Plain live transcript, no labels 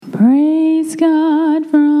Praise God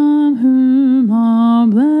from whom all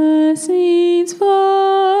blessings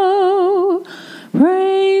flow.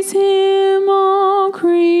 Praise Him, all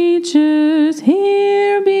creatures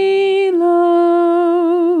here below.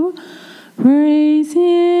 Praise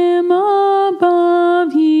Him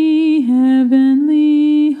above, ye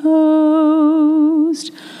heavenly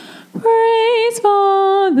host. Praise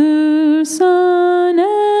Father, Son,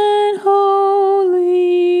 and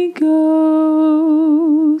Holy Ghost.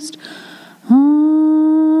 Amen.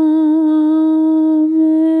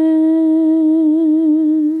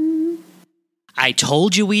 I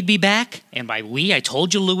told you we'd be back, and by we, I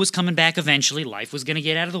told you Lou was coming back eventually. Life was going to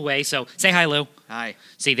get out of the way, so say hi, Lou. Hi.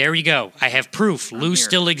 See, there you go. I have proof. Lou here.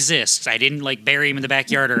 still exists. I didn't, bury him in the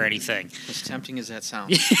backyard or anything. As tempting as that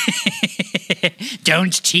sounds.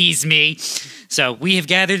 Don't tease me. So, we have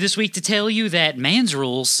gathered this week to tell you that man's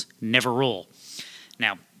rules never rule.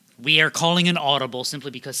 Now, we are calling an audible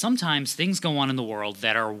simply because sometimes things go on in the world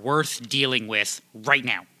that are worth dealing with right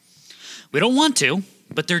now. We don't want to,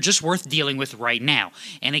 but they're just worth dealing with right now.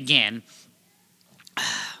 And again,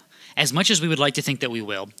 as much as we would like to think that we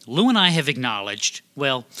will, Lou and I have acknowledged,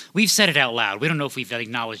 well, we've said it out loud, we don't know if we've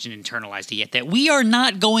acknowledged and internalized it yet, that we are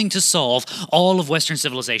not going to solve all of Western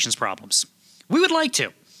civilization's problems. We would like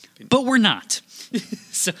to, but we're not.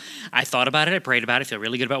 So I thought about it, I prayed about it, feel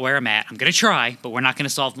really good about where I'm at. I'm going to try, but we're not going to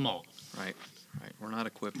solve them all. Right. We're not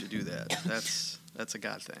equipped to do that. That's a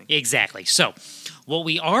God thing. Exactly. So what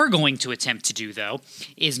we are going to attempt to do, though,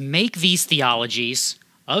 is make these theologies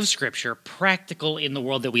of Scripture practical in the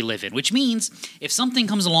world that we live in, which means if something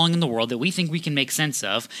comes along in the world that we think we can make sense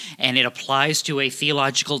of and it applies to a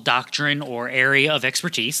theological doctrine or area of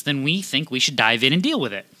expertise, then we think we should dive in and deal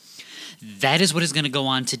with it. That is what is going to go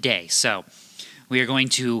on today. So we are going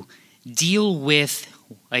to deal with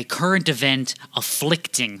a current event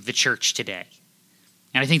afflicting the church today.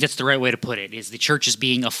 And I think that's the right way to put it, is the church is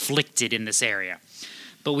being afflicted in this area.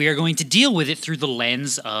 But we are going to deal with it through the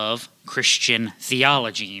lens of Christian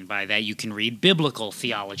theology. And by that you can read biblical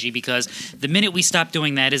theology, because the minute we stop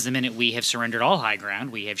doing that is the minute we have surrendered all high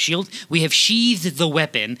ground, we have sheathed the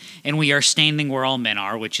weapon, and we are standing where all men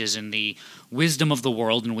are, which is in the wisdom of the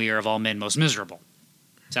world, and we are of all men most miserable.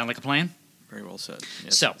 Sound like a plan? Very well said.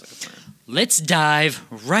 So, sounds like a plan. Let's dive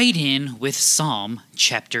right in with Psalm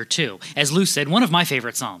chapter 2. As Lou said, one of my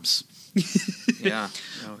favorite Psalms. Yeah.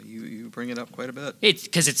 No, you bring it up quite a bit.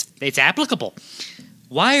 Because it's applicable.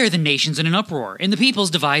 Why are the nations in an uproar, and the peoples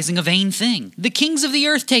devising a vain thing? The kings of the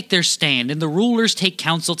earth take their stand, and the rulers take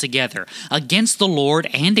counsel together against the Lord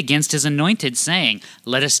and against his anointed, saying,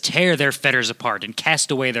 "Let us tear their fetters apart and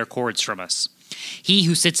cast away their cords from us." He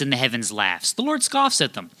who sits in the heavens laughs. The Lord scoffs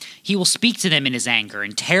at them. He will speak to them in his anger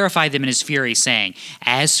and terrify them in his fury, saying,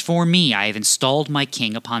 "As for me, I have installed my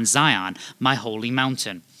king upon Zion, my holy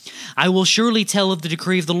mountain. I will surely tell of the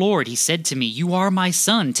decree of the Lord. He said to me, 'You are my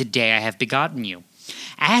son. Today I have begotten you.'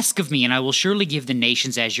 Ask of me, and I will surely give the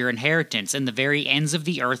nations as your inheritance, and the very ends of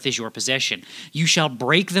the earth as your possession. You shall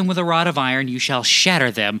break them with a rod of iron, you shall shatter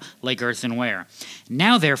them like earthenware.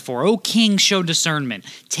 Now therefore, O kings, show discernment.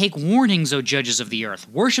 Take warnings, O judges of the earth.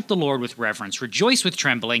 Worship the Lord with reverence, rejoice with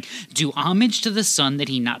trembling. Do homage to the Son, that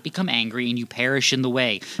he not become angry, and you perish in the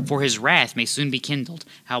way, for his wrath may soon be kindled.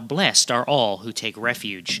 How blessed are all who take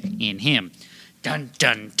refuge in him." Dun,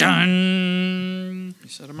 dun, dun. You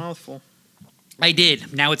said a mouthful. I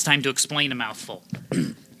did. Now it's time to explain a mouthful.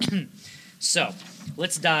 So,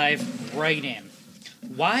 let's dive right in.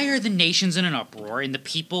 Why are the nations in an uproar and the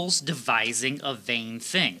peoples devising a vain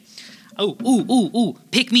thing? Ooh.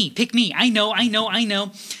 Pick me. I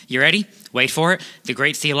know. You ready? Wait for it. The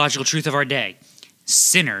great theological truth of our day.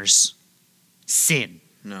 Sinners sin.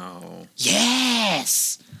 No.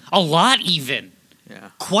 Yes! A lot even. Yeah.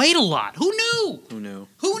 Quite a lot. Who knew?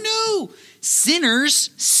 Who knew? Sinners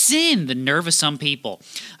sin, the nerve of some people.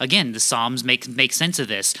 Again, the Psalms make sense of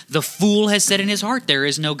this. The fool has said in his heart, "There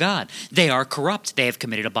is no God." They are corrupt. They have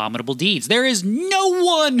committed abominable deeds. There is no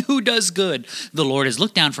one who does good. The Lord has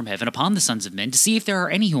looked down from heaven upon the sons of men to see if there are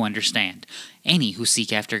any who understand, any who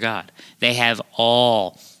seek after God. They have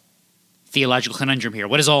all. Theological conundrum here.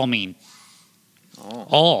 What does all mean?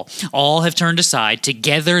 All have turned aside.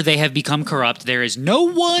 Together they have become corrupt. There is no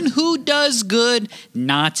one who does good,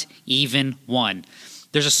 not even one.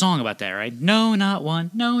 There's a song about that, right? No, not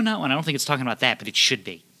one. No, not one. I don't think it's talking about that, but it should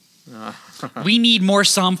be. We need more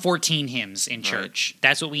Psalm 14 hymns in church. Right.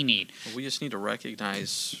 That's what we need. We just need to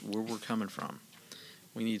recognize where we're coming from.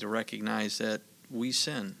 We need to recognize that we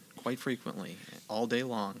sin quite frequently, all day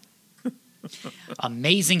long.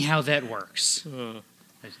 Amazing how that works.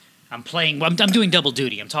 I'm doing double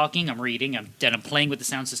duty. I'm talking, I'm reading, and I'm playing with the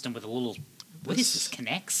sound system with a little What is this?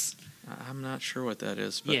 Connects? I'm not sure what that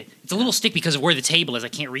is. But Yeah, it's a little stick because of where the table is. I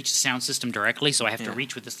can't reach the sound system directly, so I have to Yeah.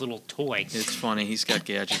 reach with this little toy. It's funny. He's got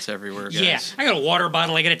gadgets everywhere, guys. Yeah, I got a water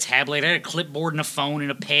bottle, I got a tablet, I got a clipboard and a phone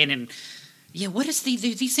and a pen and yeah. What is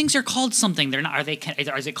these things are called something? They're not. Are they?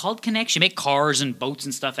 Is it called Connects? You make cars and boats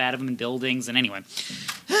and stuff out of them and buildings and anyway.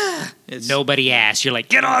 Nobody asked. You're like,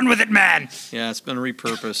 get on with it, man. Yeah, it's been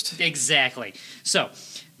repurposed. Exactly. So.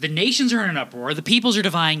 The nations are in an uproar. The peoples are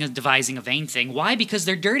devising a vain thing. Why? Because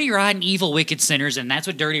they're dirty, rotten, evil, wicked sinners, and that's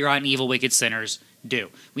what dirty, rotten, evil, wicked sinners do.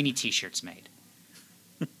 We need T-shirts made.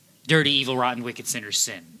 Dirty, evil, rotten, wicked sinners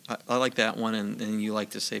sin. I like that one, and you like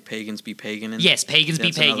to say pagans be pagan. Yes, pagans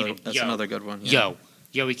be pagan. That's another good one. Yeah.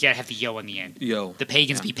 Yo, we gotta have the yo on the end. Yo. The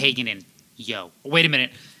pagans be pagan and yo. Wait a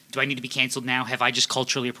minute. Do I need to be canceled now? Have I just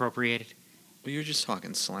culturally appropriated? Well, you're just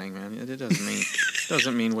talking slang, man. It doesn't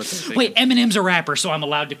mean what they're thinking. Wait, Eminem's a rapper, so I'm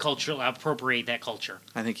allowed to culturally appropriate that culture.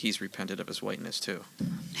 I think he's repented of his whiteness too.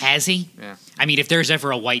 Has he? Yeah. I mean, if there's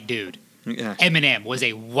ever a white dude, Yeah. Eminem was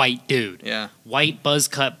a white dude. Yeah. White, buzz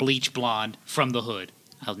cut, bleach blonde from the hood.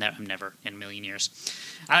 I'm never in a million years.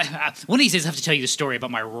 One of these days, I have to tell you the story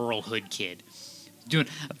about my rural hood kid. There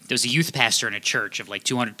was a youth pastor in a church of like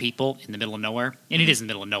 200 people in the middle of nowhere, and it is in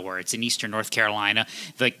the middle of nowhere. It's in eastern North Carolina.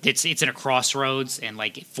 Like it's in a crossroads, and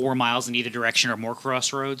like 4 miles in either direction are more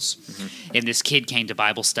crossroads. Mm-hmm. And this kid came to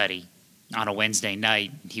Bible study on a Wednesday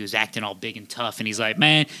night. He was acting all big and tough, and he's like,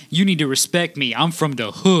 "Man, you need to respect me. I'm from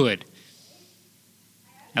the hood."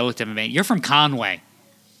 I looked at him, man. You're from Conway.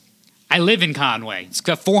 I live in Conway. It's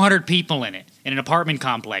got 400 people in it, in an apartment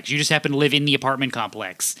complex. You just happen to live in the apartment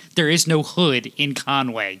complex. There is no hood in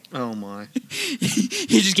Conway. Oh, my.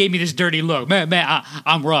 He just gave me this dirty look. Man,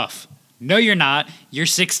 I'm rough. No, you're not. You're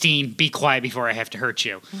 16. Be quiet before I have to hurt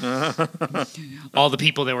you. All the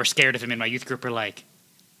people that were scared of him in my youth group were like,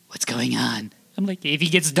 what's going on? I'm like, if he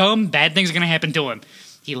gets dumb, bad things are going to happen to him.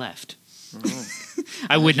 He left. Oh.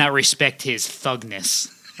 I would not respect his thugness.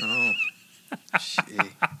 Oh. Gee.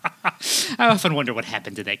 I often wonder what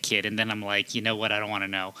happened to that kid, and then I'm like, you know what? I don't want to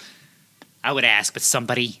know. I would ask, but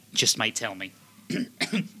somebody just might tell me.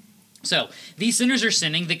 So, these sinners are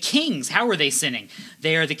sinning. The kings, how are they sinning?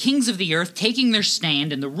 They are the kings of the earth taking their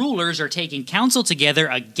stand, and the rulers are taking counsel together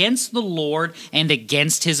against the Lord and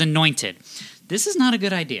against his anointed. This is not a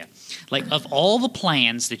good idea. Like, of all the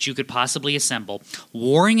plans that you could possibly assemble,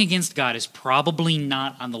 warring against God is probably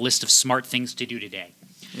not on the list of smart things to do today.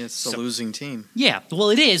 It's a losing team. Yeah, well,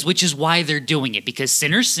 it is, which is why they're doing it, because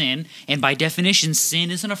sinners sin, and by definition, sin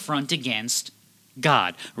is an affront against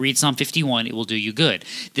God. Read Psalm 51, it will do you good.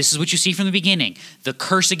 This is what you see from the beginning. The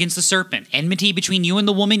curse against the serpent, enmity between you and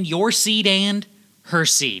the woman, your seed and her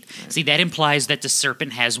seed. Right. See, that implies that the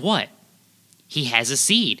serpent has what? He has a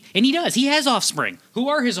seed. And he does. He has offspring. Who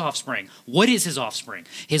are his offspring? What is his offspring?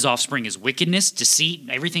 His offspring is wickedness, deceit,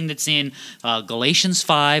 everything that's in Galatians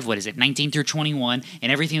 5, 19 through 21, and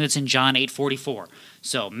everything that's in John 8:44.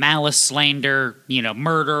 So malice, slander,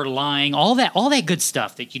 murder, lying, all that good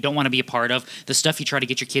stuff that you don't want to be a part of, the stuff you try to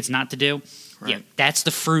get your kids not to do. Right. Yeah, that's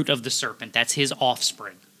the fruit of the serpent. That's his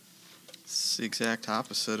offspring. It's the exact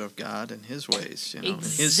opposite of God and his ways,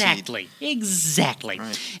 Exactly. His seed. Exactly.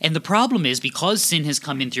 Right. And the problem is, because sin has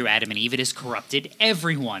come in through Adam and Eve, it has corrupted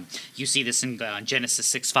everyone. You see this in Genesis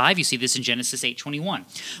 6:5. You see this in Genesis 8:21.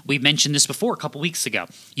 We mentioned this before a couple weeks ago.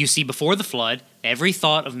 You see, before the flood, every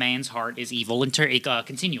thought of man's heart is evil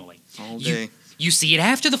continually. All day. You see it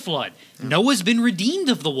after the flood. Yeah. Noah's been redeemed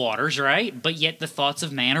of the waters, right? But yet the thoughts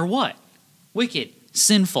of man are what? Wicked,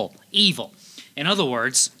 sinful, evil. In other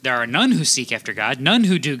words, there are none who seek after God, none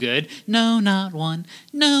who do good. No, not one.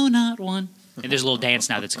 No, not one. And there's a little dance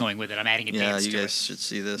now that's going with it. I'm adding a dance to it. Yeah, you guys should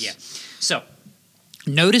see this. Yeah. So,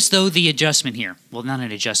 notice, though, the adjustment here. Well, not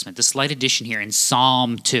an adjustment. The slight addition here in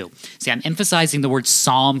Psalm 2. See, I'm emphasizing the word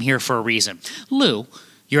psalm here for a reason. Lou,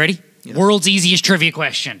 you ready? Yes. World's easiest trivia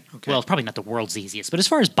question. Okay. Well, it's probably not the world's easiest, but as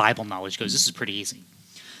far as Bible knowledge goes, this is pretty easy.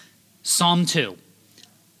 Psalm 2.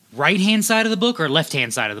 Right-hand side of the book or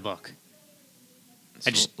left-hand side of the book?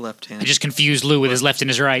 Left hand. I just confused Lou with his left and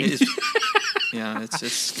his right. Yeah,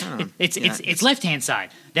 it's kind of... It's left-hand side.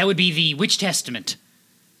 That would be the which testament?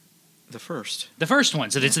 The first. The first one.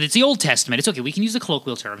 So it's the Old Testament. It's okay. We can use the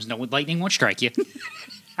colloquial terms. No, lightning won't strike you.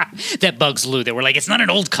 That bugs Lou. That we're like, it's not an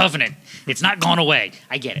old covenant. It's not gone away.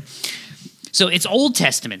 I get it. So it's Old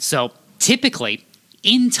Testament. So typically,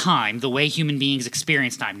 in time, the way human beings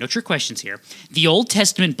experience time, no trick questions here, the Old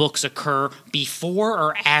Testament books occur before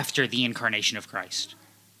or after the incarnation of Christ?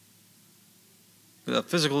 The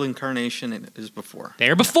physical incarnation is before.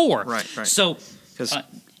 They're before. Right. So, because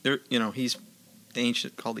he's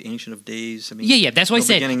called the Ancient of Days. I mean, Yeah. That's why I no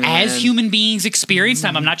said, beginning, no as end. human beings experience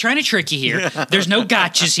time, I'm not trying to trick you here. There's no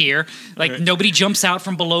gotchas here. Like, Right. nobody jumps out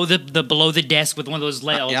from below the desk with one of those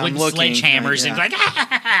I'm wooden looking, sledgehammers and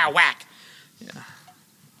yeah. like, whack. Yeah.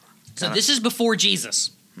 So Got it. this is before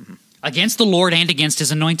Jesus. Against the Lord and against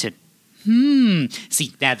his anointed.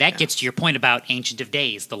 See, now that gets to your point about Ancient of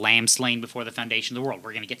Days, the lamb slain before the foundation of the world.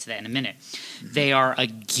 We're going to get to that in a minute. They are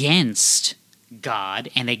against God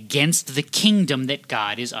and against the kingdom that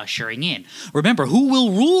God is ushering in. Remember, who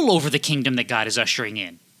will rule over the kingdom that God is ushering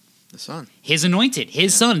in? The Son. His anointed,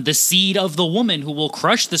 his son, the seed of the woman who will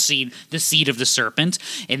crush the seed of the serpent.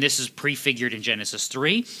 And this is prefigured in Genesis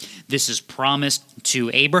 3. This is promised to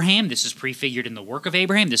Abraham. This is prefigured in the work of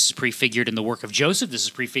Abraham. This is prefigured in the work of Joseph. This is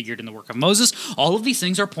prefigured in the work of Moses. All of these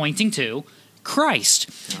things are pointing to Christ.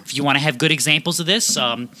 If you want to have good examples of this,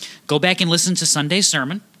 go back and listen to Sunday's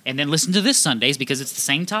sermon. And then listen to this Sunday's, because it's the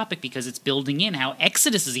same topic, because it's building in how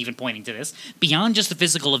Exodus is even pointing to this. Beyond just the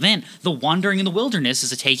physical event, the wandering in the wilderness is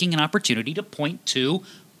taking an opportunity to point to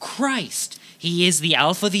Christ. He is the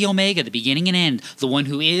Alpha, the Omega, the beginning and end, the one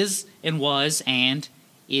who is and was and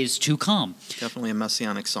is to come. Definitely a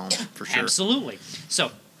messianic psalm, for sure. Absolutely. So,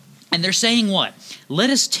 and they're saying what? Let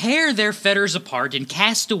us tear their fetters apart and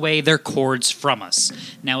cast away their cords from us.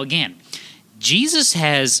 Now again, Jesus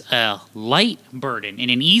has a light burden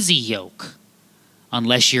and an easy yoke,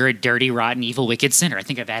 unless you're a dirty, rotten, evil, wicked sinner. I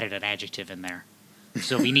think I've added an adjective in there.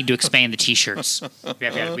 So we need to expand the T-shirts. We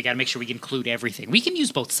got to make sure we include everything. We can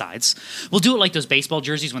use both sides. We'll do it like those baseball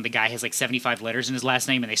jerseys when the guy has like 75 letters in his last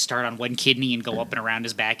name and they start on one kidney and go up and around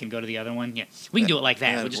his back and go to the other one. Yeah, we can do it like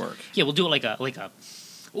that. That'd work. Yeah, we'll do it like a.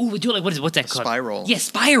 Ooh, we do it like what's that called? Spiral. Yeah,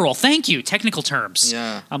 spiral. Thank you. Technical terms.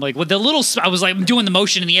 Yeah. I'm like, with the little. I was like, I'm doing the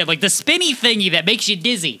motion in the air, like the spinny thingy that makes you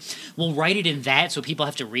dizzy. We'll write it in that so people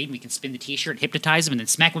have to read. And we can spin the T-shirt, hypnotize them, and then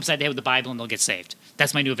smack them upside the head with the Bible, and they'll get saved.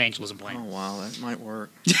 That's my new evangelism Oh, plan. wow, that might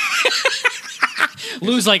work.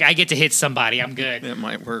 Lou's like, I get to hit somebody. I'm good. That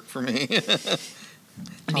might work for me.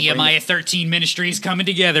 Nehemiah 13 ministries coming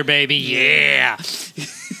together, baby. Yeah.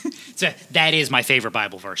 So that is my favorite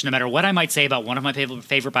Bible verse. No matter what I might say about one of my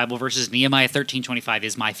favorite Bible verses, Nehemiah 13:25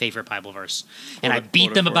 is my favorite Bible verse. And I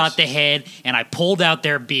beat them about the head, and I pulled out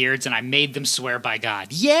their beards, and I made them swear by God.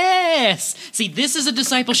 Yes! See, this is a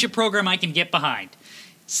discipleship program I can get behind.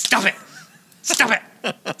 Stop it! Stop it!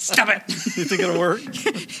 Stop it! You think it'll work?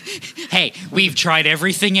 Hey, we've tried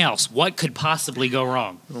everything else. What could possibly go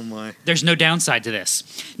wrong? Oh, my. There's no downside to this.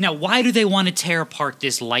 Now, why do they want to tear apart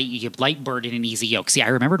this light burden and easy yoke? See, I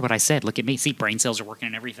remembered what I said. Look at me. See, brain cells are working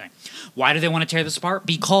and everything. Why do they want to tear this apart?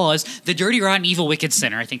 Because the dirty, rotten, evil, wicked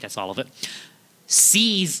sinner, I think that's all of it,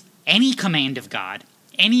 sees any command of God,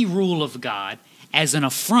 any rule of God, as an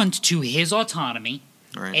affront to his autonomy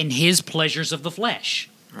Right. and his pleasures of the flesh.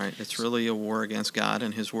 Right. It's really a war against God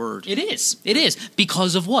and His Word. It is. It is.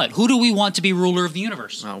 Because of what? Who do we want to be ruler of the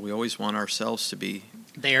universe? We always want ourselves to be.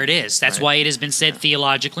 There it is. That's Right. why it has been said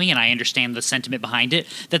theologically, and I understand the sentiment behind it,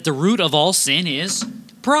 that the root of all sin is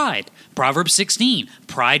pride. Proverbs 16,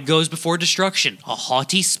 pride goes before destruction, a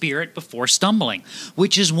haughty spirit before stumbling,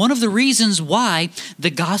 which is one of the reasons why the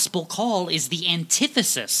gospel call is the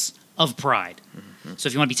antithesis of pride. So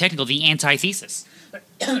if you want to be technical, the antithesis.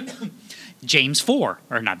 James 4.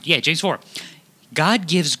 God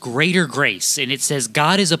gives greater grace, and it says,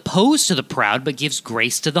 God is opposed to the proud, but gives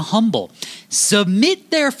grace to the humble. Submit,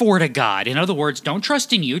 therefore, to God. In other words, don't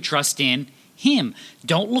trust in you, trust in Him.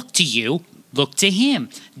 Don't look to you, look to Him.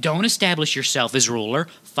 Don't establish yourself as ruler,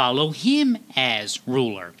 follow Him as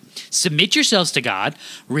ruler. Submit yourselves to God,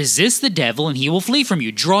 resist the devil, and he will flee from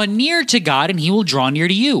you. Draw near to God, and he will draw near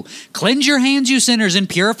to you. Cleanse your hands, you sinners, and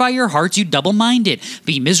purify your hearts, you double-minded.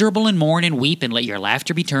 Be miserable and mourn and weep, and let your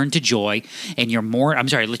laughter be turned to joy, and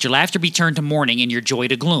let your laughter be turned to mourning, and your joy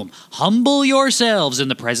to gloom. Humble yourselves in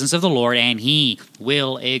the presence of the Lord, and he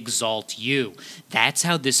will exalt you. That's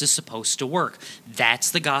how this is supposed to work.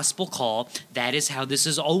 That's the gospel call. That is how this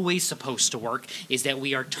is always supposed to work, is that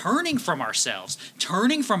we are turning from ourselves,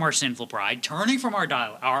 turning from our sinful pride, turning from our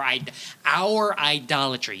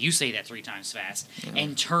idolatry. You say that 3 times fast. Yeah.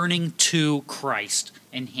 And turning to Christ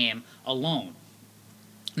and Him alone.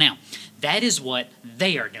 Now, that is what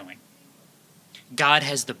they are doing. God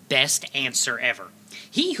has the best answer ever.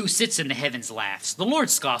 He who sits in the heavens laughs. The Lord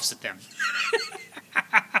scoffs at them.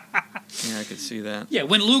 Yeah, I could see that. Yeah,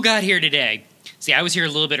 when Lou got here today, see, I was here a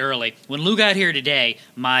little bit early. When Lou got here today,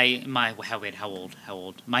 how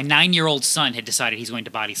old? My 9-year-old son had decided he's going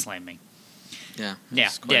to body slam me. Yeah. Yeah,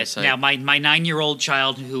 it's quite a yes. sight. Now, my 9-year-old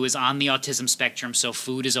child who is on the autism spectrum, so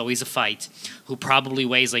food is always a fight, who probably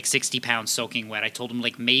weighs like 60 pounds soaking wet. I told him,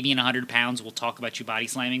 like, maybe in 100 pounds we'll talk about you body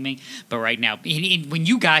slamming me. But right now, when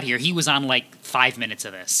you got here, he was on like 5 minutes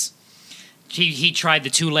of this. He tried the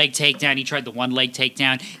 2-leg takedown. He tried the 1-leg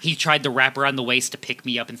takedown. He tried the wrap around the waist to pick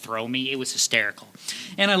me up and throw me. It was hysterical.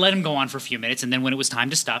 And I let him go on for a few minutes, and then when it was time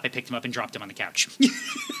to stop, I picked him up and dropped him on the couch.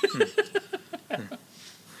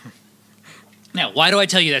 Now, why do I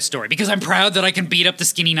tell you that story? Because I'm proud that I can beat up the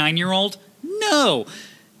skinny 9-year-old? No.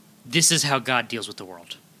 This is how God deals with the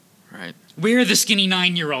world. Right. We're the skinny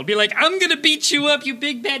 9-year-old. Be like, I'm going to beat you up, you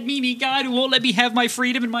big, bad, meanie God who won't let me have my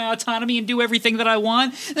freedom and my autonomy and do everything that I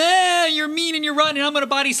want. You're mean and you're rotten, and I'm going to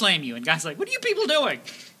body slam you. And God's like, what are you people doing?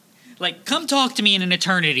 Like, come talk to me in an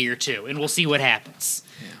eternity or two, and we'll see what happens.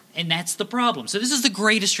 Yeah. And that's the problem. So this is the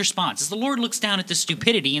greatest response. Is the Lord looks down at this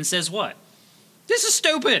stupidity and says what? This is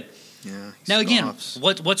stupid. Yeah. Now, again,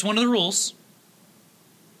 scoffs. what's one of the rules?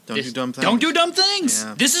 Don't do dumb things. Don't do dumb things.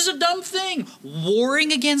 Yeah. This is a dumb thing.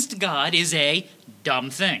 Warring against God is a dumb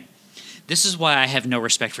thing. This is why I have no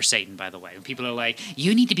respect for Satan, by the way. When people are like,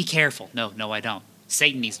 you need to be careful. No, I don't.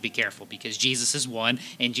 Satan needs to be careful because Jesus is one,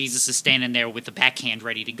 and Jesus is standing there with the backhand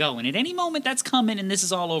ready to go. And at any moment, that's coming, and this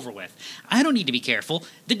is all over with. I don't need to be careful.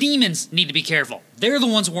 The demons need to be careful. They're the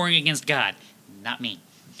ones warring against God, not me.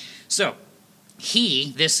 So,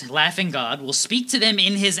 he, this laughing God, will speak to them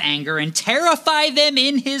in his anger and terrify them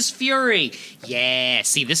in his fury. Yeah,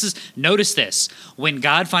 see, notice this. When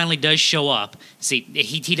God finally does show up, see,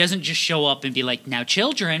 he doesn't just show up and be like, now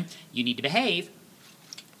children, you need to behave.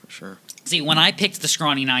 For sure. See, when I picked the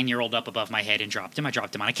scrawny 9-year-old up above my head and dropped him, I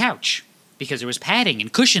dropped him on a couch. Because there was padding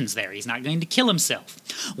and cushions there. He's not going to kill himself.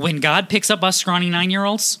 When God picks up us scrawny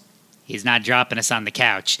 9-year-olds, he's not dropping us on the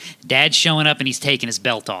couch. Dad's showing up and he's taking his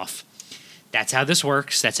belt off. That's how this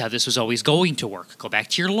works. That's how this was always going to work. Go back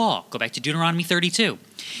to your law. Go back to Deuteronomy 32.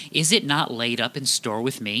 Is it not laid up in store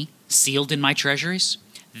with me, sealed in my treasuries?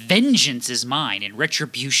 Vengeance is mine and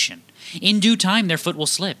retribution. In due time their foot will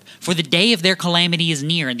slip, for the day of their calamity is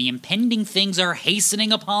near, and the impending things are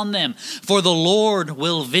hastening upon them. For the Lord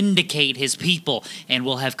will vindicate his people, and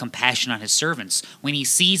will have compassion on his servants, when he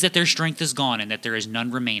sees that their strength is gone, and that there is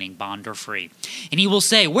none remaining, bond or free. And he will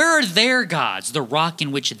say, where are their gods, the rock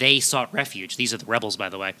in which they sought refuge? These are the rebels, by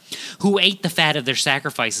the way, who ate the fat of their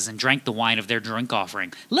sacrifices, and drank the wine of their drink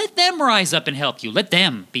offering. Let them rise up and help you. Let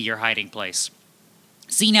them be your hiding place.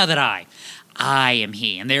 See now that I am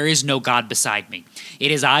he, and there is no God beside me.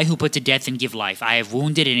 It is I who put to death and give life. I have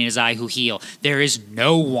wounded, and it is I who heal. There is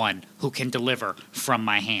no one who can deliver from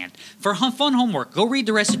my hand. For fun homework, go read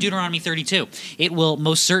the rest of Deuteronomy 32. It will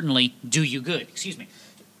most certainly do you good. Excuse me.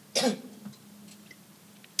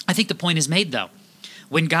 I think the point is made, though.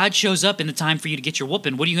 When God shows up in the time for you to get your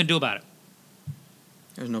whooping, what are you going to do about it?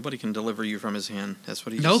 There's nobody can deliver you from his hand. That's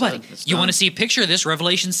what he just Nobody. said. It's You want done. to see a picture of this?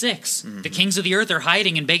 Revelation 6. The kings of the earth are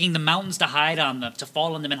hiding and begging the mountains to hide on them, to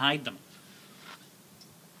fall on them and hide them.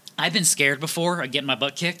 I've been scared before of getting my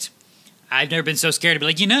butt kicked. I've never been so scared to be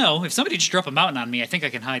like, if somebody just drop a mountain on me, I think I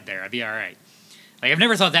can hide there. I'd be all right. Like, I've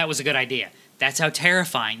never thought that was a good idea. That's how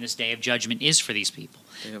terrifying this day of judgment is for these people.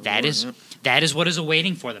 That is what is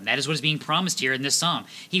awaiting for them. That is what is being promised here in this psalm.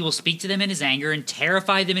 He will speak to them in his anger and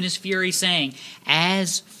terrify them in his fury, saying,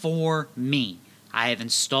 as for me, I have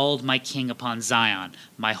installed my king upon Zion,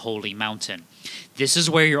 my holy mountain. This is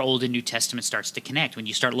where your Old and New Testament starts to connect, when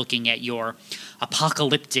you start looking at your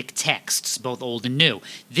apocalyptic texts, both Old and New.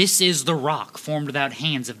 This is the rock formed without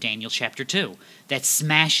hands of Daniel chapter 2 that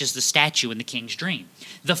smashes the statue in the king's dream.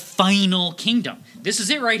 The final kingdom. This is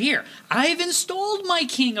it right here. I've installed my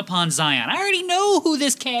king upon Zion. I already know who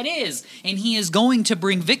this cat is, and he is going to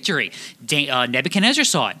bring victory. Nebuchadnezzar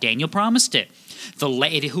saw it. Daniel promised it.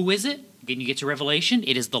 Who is it? When you get to Revelation,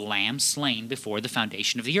 it is the Lamb slain before the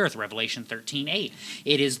foundation of the earth, Revelation 13:8.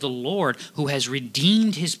 It is the Lord who has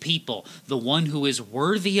redeemed his people, the one who is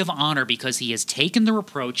worthy of honor because he has taken the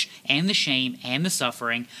reproach and the shame and the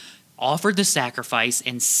suffering, offered the sacrifice,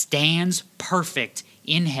 and stands perfect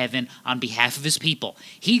in heaven on behalf of his people.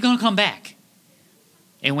 He's going to come back.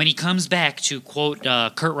 And when he comes back, to quote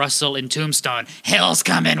Kurt Russell in Tombstone, hell's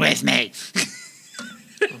coming with me.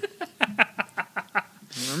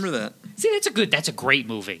 Remember that. See, that's a great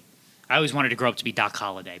movie. I always wanted to grow up to be Doc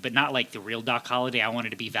Holliday, but not like the real Doc Holliday. I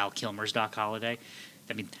wanted to be Val Kilmer's Doc Holliday.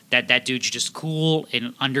 I mean, that dude's just cool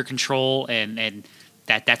and under control, and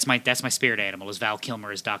that's my spirit animal is Val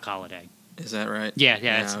Kilmer as Doc Holliday. Is that right?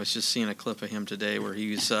 Yeah. I was just seeing a clip of him today where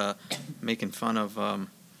he was making fun of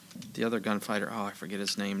the other gunfighter. Oh, I forget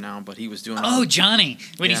his name now, but he was doing. Oh, Johnny,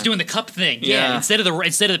 when he's doing the cup thing. Yeah. Instead of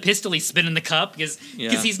the pistol, he's spinning the cup because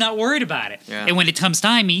he's not worried about it. Yeah. And when it comes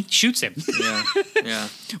time, he shoots him. Yeah.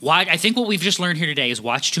 Why? I think what we've just learned here today is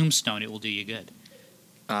watch Tombstone. It will do you good.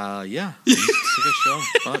 Yeah. It's a good show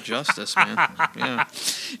about justice, man. Yeah.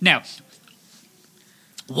 Now,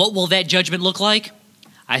 what will that judgment look like?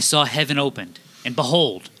 I saw heaven opened, and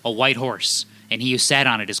behold, a white horse. And he who sat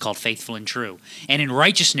on it is called Faithful and True. And in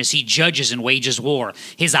righteousness he judges and wages war.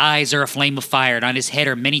 His eyes are a flame of fire, and on his head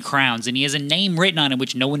are many crowns, and he has a name written on him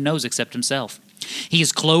which no one knows except himself. He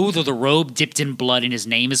is clothed with a robe dipped in blood, and his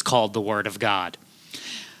name is called the Word of God.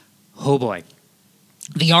 Oh boy.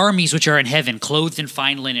 The armies which are in heaven, clothed in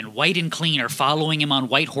fine linen, white and clean, are following him on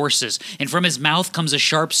white horses. And from his mouth comes a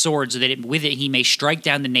sharp sword, so that with it he may strike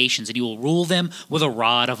down the nations, and he will rule them with a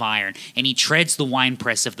rod of iron. And he treads the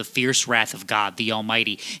winepress of the fierce wrath of God, the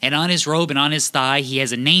Almighty. And on his robe and on his thigh he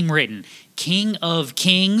has a name written, King of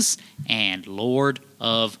Kings and Lord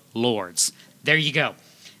of Lords. There you go.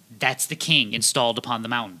 That's the king installed upon the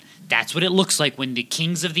mountain. That's what it looks like when the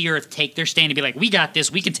kings of the earth take their stand and be like, we got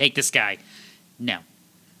this, we can take this guy. No.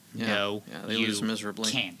 Yeah. No, they you lose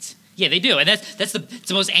miserably. can't. Yeah, they do, and that's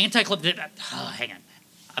the most anti-club. Hang on,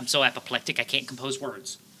 I'm so apoplectic I can't compose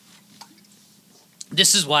words.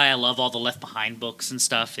 This is why I love all the Left Behind books and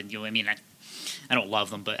stuff, and I don't love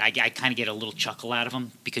them, but I kind of get a little chuckle out of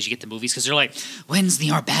them because you get the movies because they're like, when's the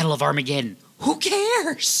Battle of Armageddon? Who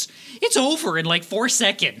cares? It's over in like 4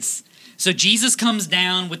 seconds. So Jesus comes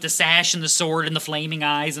down with the sash and the sword and the flaming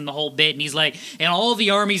eyes and the whole bit, and he's like, and all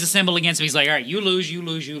the armies assemble against him. He's like, all right, you lose,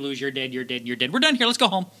 you're dead, you're dead. We're done here, let's go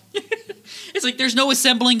home. It's like there's no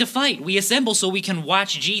assembling to fight. We assemble so we can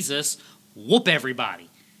watch Jesus whoop everybody.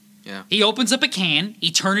 Yeah. He opens up a can,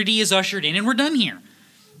 eternity is ushered in, and we're done here.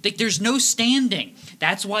 Like, there's no standing.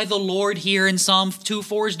 That's why the Lord here in Psalm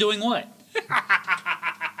 2:4 is doing what?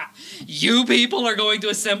 You people are going to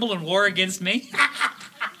assemble and war against me?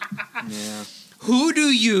 Yeah. Who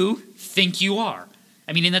do you think you are?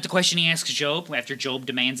 I mean, isn't that the question he asks Job after Job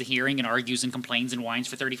demands a hearing and argues and complains and whines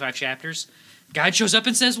for 35 chapters? God shows up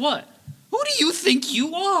and says what? Who do you think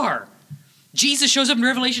you are? Jesus shows up in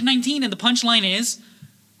Revelation 19 and the punchline is,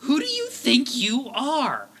 who do you think you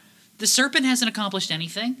are? The serpent hasn't accomplished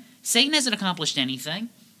anything. Satan hasn't accomplished anything.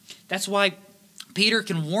 That's why Peter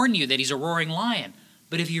can warn you that he's a roaring lion.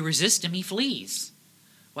 But if you resist him, he flees.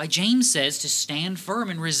 Why James says to stand firm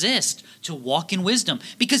and resist, to walk in wisdom.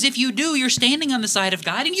 Because if you do, you're standing on the side of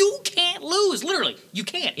God and you can't lose. Literally, you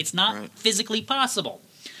can't. It's not physically possible.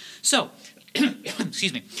 So,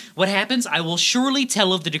 excuse me, what happens? I will surely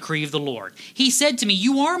tell of the decree of the Lord. He said to me,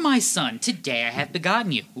 you are my son. Today I have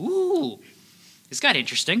begotten you. Ooh, this got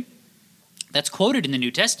interesting. That's quoted in the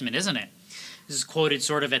New Testament, isn't it? This is quoted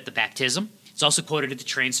sort of at the baptism. It's also quoted at the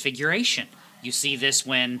transfiguration. You see this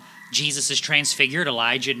when Jesus is transfigured,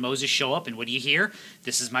 Elijah and Moses show up, and what do you hear?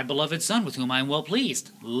 This is my beloved son with whom I am well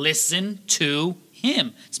pleased. Listen to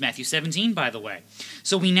him. It's Matthew 17, by the way.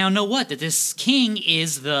 So we now know what? That this king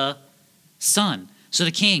is the son. So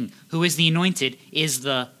the king, who is the anointed, is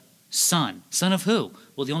the son. Son of who?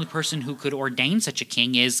 Well, the only person who could ordain such a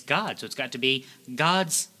king is God. So it's got to be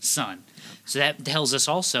God's son. So that tells us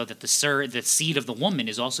also that the seed of the woman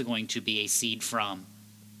is also going to be a seed from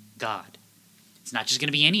God. It's not just going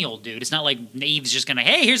to be any old dude. It's not like Eve's just going to,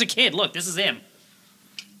 hey, here's a kid. Look, this is him.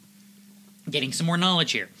 Getting some more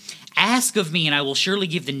knowledge here. Ask of me, and I will surely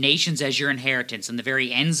give the nations as your inheritance and the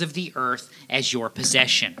very ends of the earth as your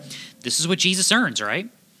possession. This is what Jesus earns, right?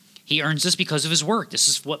 He earns this because of his work. This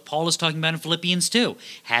is what Paul is talking about in Philippians 2.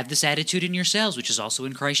 Have this attitude in yourselves, which is also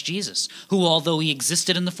in Christ Jesus, who, although he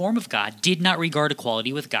existed in the form of God, did not regard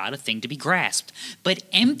equality with God a thing to be grasped, but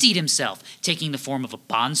emptied himself, taking the form of a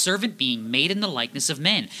bondservant, being made in the likeness of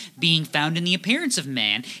men. Being found in the appearance of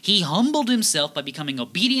man, he humbled himself by becoming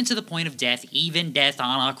obedient to the point of death, even death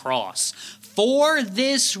on a cross. For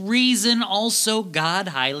this reason also God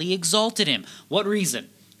highly exalted him. What reason?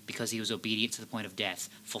 Because he was obedient to the point of death,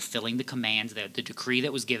 fulfilling the command, the decree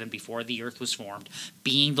that was given before the earth was formed,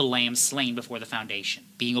 being the lamb slain before the foundation,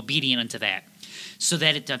 being obedient unto that.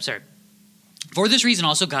 For this reason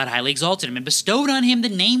also God highly exalted him and bestowed on him the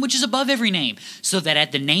name which is above every name, so that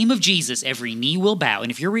at the name of Jesus every knee will bow.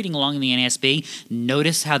 And if you're reading along in the NASB,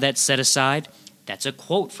 notice how that's set aside. That's a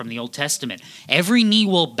quote from the Old Testament. Every knee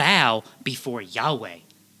will bow before Yahweh.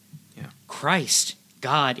 Yeah. Christ,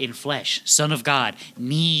 God in flesh, Son of God,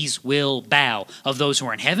 knees will bow of those who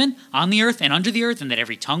are in heaven, on the earth, and under the earth, and that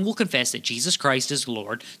every tongue will confess that Jesus Christ is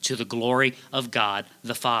Lord to the glory of God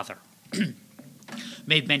the Father.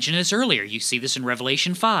 Made mention of this earlier. You see this in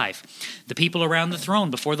Revelation 5. The people around the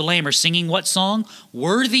throne before the Lamb are singing what song?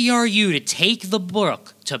 Worthy are you to take the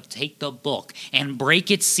book and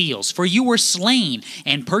break its seals. For you were slain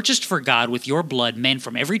and purchased for God with your blood men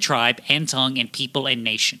from every tribe and tongue and people and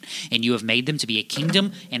nation. And you have made them to be a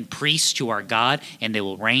kingdom and priests to our God, and they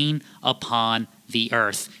will reign upon the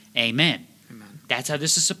earth. Amen. That's how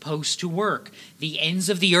this is supposed to work. The ends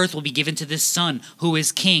of the earth will be given to this Son, who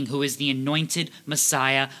is King, who is the anointed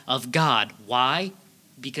Messiah of God. Why?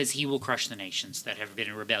 Because he will crush the nations that have been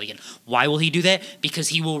in rebellion. Why will he do that? Because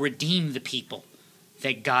he will redeem the people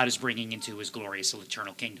that God is bringing into his glorious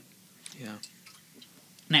eternal kingdom. Yeah.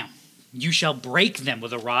 Now, you shall break them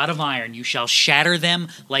with a rod of iron. You shall shatter them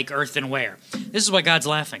like earthenware. This is why God's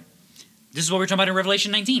laughing. This is what we're talking about in Revelation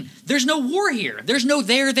 19. There's no war here. There's no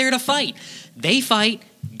there to fight. They fight.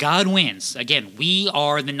 God wins. Again, we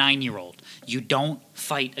are the 9-year-old. You don't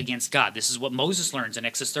fight against God. This is what Moses learns in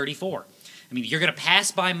Exodus 34. I mean, you're going to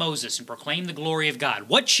pass by Moses and proclaim the glory of God.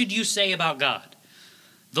 What should you say about God?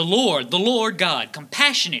 The Lord God,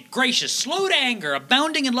 compassionate, gracious, slow to anger,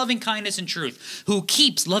 abounding in loving kindness and truth, who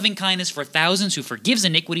keeps loving kindness for thousands, who forgives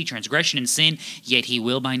iniquity, transgression, and sin, yet he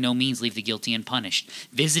will by no means leave the guilty unpunished,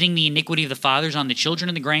 visiting the iniquity of the fathers on the children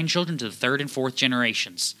and the grandchildren to the 3rd and 4th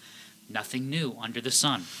generations. Nothing new under the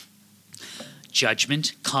sun.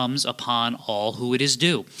 Judgment comes upon all who it is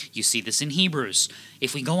due. You see this in Hebrews.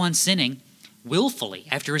 If we go on sinning willfully,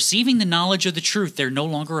 after receiving the knowledge of the truth, there no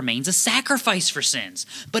longer remains a sacrifice for sins,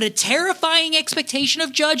 but a terrifying expectation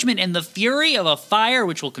of judgment and the fury of a fire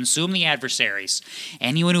which will consume the adversaries.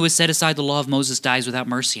 Anyone who has set aside the law of Moses dies without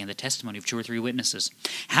mercy and the testimony of 2 or 3 witnesses.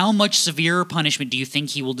 How much severer punishment do you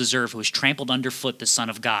think he will deserve who has trampled underfoot the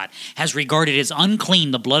Son of God, has regarded as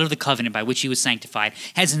unclean the blood of the covenant by which he was sanctified,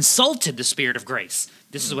 has insulted the Spirit of grace?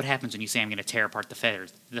 This is what happens when you say, I'm going to tear apart the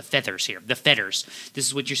fetters here. This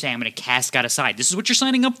is what you're saying, I'm going to cast God aside. This is what you're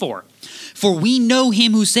signing up for. For we know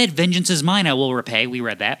him who said, vengeance is mine, I will repay. We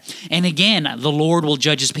read that. And again, the Lord will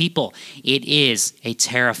judge his people. It is a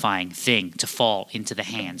terrifying thing to fall into the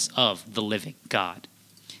hands of the living God.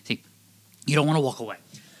 See, you don't want to walk away.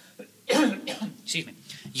 Excuse me.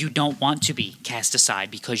 You don't want to be cast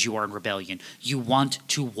aside because you are in rebellion. You want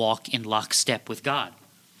to walk in lockstep with God.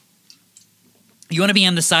 You want to be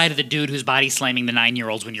on the side of the dude whose body's slamming the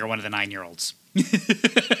 9-year-olds when you're one of the 9-year-olds.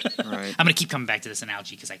 Right. I'm going to keep coming back to this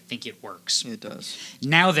analogy because I think it works. It does.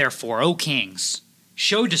 Now, therefore, O kings,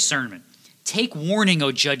 show discernment. Take warning,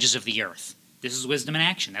 O judges of the earth. This is wisdom in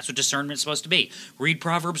action. That's what discernment is supposed to be. Read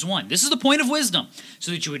Proverbs 1. This is the point of wisdom,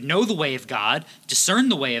 so that you would know the way of God, discern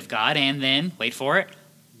the way of God, and then, wait for it,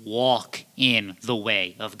 walk in the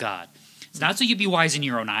way of God. It's not so you'd be wise in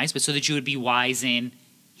your own eyes, but so that you would be wise in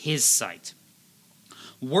his sight.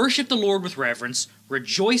 Worship the Lord with reverence,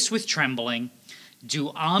 rejoice with trembling, do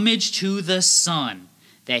homage to the Son,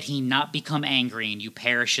 that he not become angry and you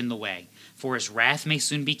perish in the way. For his wrath may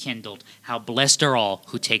soon be kindled. How blessed are all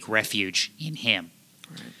who take refuge in him.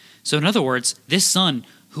 Right. So in other words, this Son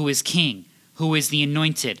who is King, who is the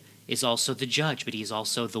anointed, is also the judge, but he is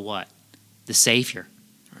also the what? The Savior.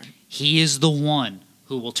 Right. He is the one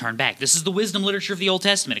who will turn back. This is the wisdom literature of the Old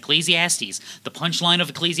Testament, Ecclesiastes. The punchline of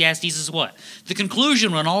Ecclesiastes is what? The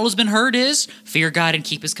conclusion when all has been heard is, fear God and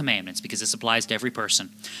keep his commandments, because this applies to every person.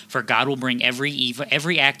 For God will bring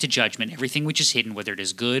every act to judgment, everything which is hidden, whether it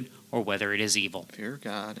is good or whether it is evil. Fear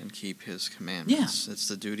God and keep his commandments. Yeah. It's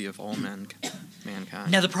the duty of all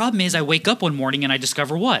mankind. Now the problem is I wake up one morning and I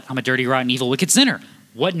discover what? I'm a dirty, rotten, evil, wicked sinner.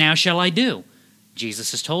 What now shall I do?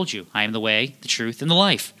 Jesus has told you, I am the way, the truth, and the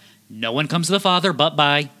life. No one comes to the Father but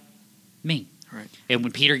by me. Right. And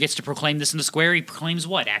when Peter gets to proclaim this in the square, he proclaims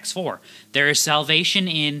what? Acts 4. There is salvation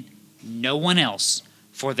in no one else,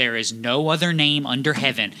 for there is no other name under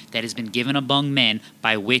heaven that has been given among men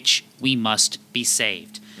by which we must be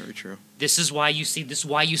saved. Very true. This is why you see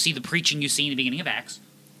the preaching you see in the beginning of Acts.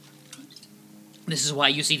 This is why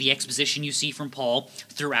you see the exposition you see from Paul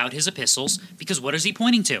throughout his epistles, because what is he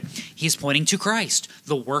pointing to? He's pointing to Christ,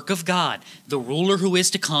 the work of God, the ruler who is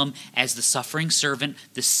to come as the suffering servant,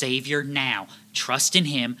 the Savior now. Trust in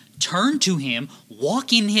him, turn to him,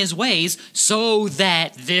 walk in his ways so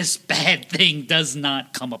that this bad thing does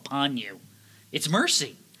not come upon you. It's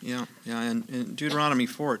mercy. Yeah, and in Deuteronomy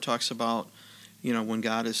 4 it talks about, when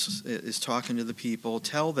God is talking to the people,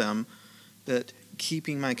 tell them that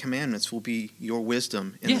keeping my commandments will be your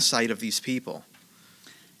wisdom in the sight of these people.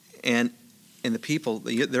 And the people,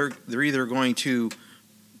 they're either going to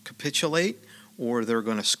capitulate or they're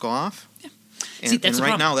going to scoff. Yeah. And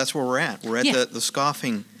right now, that's where we're at. We're at the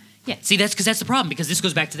scoffing. Yeah, see, that's the problem, because this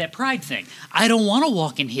goes back to that pride thing. I don't want to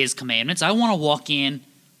walk in his commandments. I want to walk in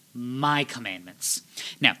my commandments.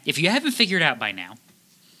 Now, if you haven't figured out by now,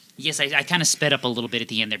 yes, I kind of sped up a little bit at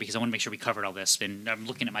the end there because I want to make sure we covered all this. And I'm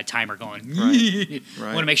looking at my timer going, Right.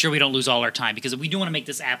 I want to make sure we don't lose all our time because we do want to make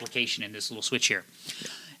this application in this little switch here.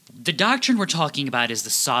 The doctrine we're talking about is the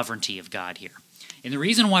sovereignty of God here. And the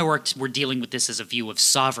reason why we're dealing with this as a view of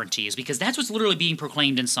sovereignty is because that's what's literally being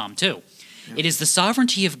proclaimed in Psalm 2. Yeah. It is the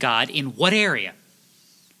sovereignty of God in what area?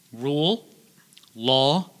 Rule,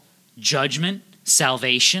 law, judgment,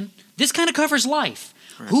 salvation. This kind of covers life.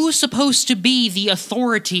 Right. Who is supposed to be the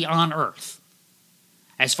authority on earth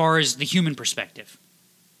as far as the human perspective?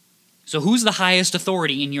 So who's the highest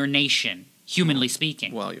authority in your nation, humanly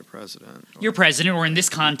speaking? Well, your president. Your president, or in this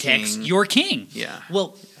context, king. your king. Yeah.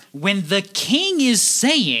 Well, when the king is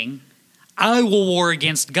saying, I will war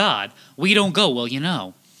against God, we don't go,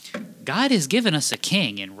 well, God has given us a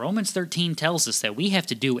king, and Romans 13 tells us that we have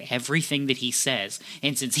to do everything that he says.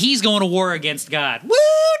 And since he's going to war against God, woo,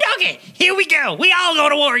 doggy, here we go. We all go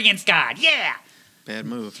to war against God. Yeah. Bad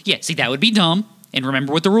move. Yeah, see, that would be dumb. And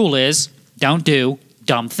remember what the rule is. Don't do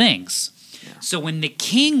dumb things. Yeah. So when the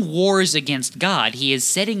king wars against God, he is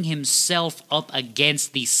setting himself up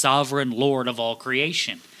against the sovereign Lord of all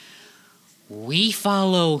creation. We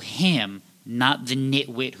follow him, not the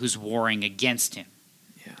nitwit who's warring against him.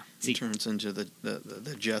 Yeah. See- He turns into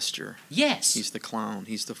the jester. Yes. He's the clown.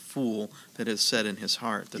 He's the fool that has said in his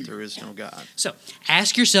heart that there is no God. So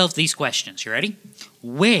ask yourself these questions. You ready?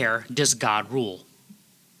 Where does God rule?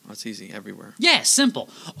 That's easy everywhere. Yes, simple.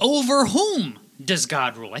 Over whom does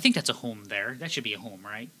God rule? I think that's a whom there. That should be a whom,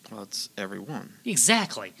 right? Well, it's everyone.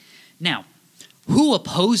 Exactly. Now, who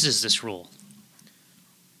opposes this rule?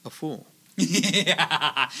 A fool.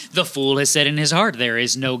 The fool has said in his heart, there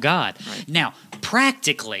is no God. Right. Now,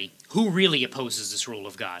 practically, who really opposes this rule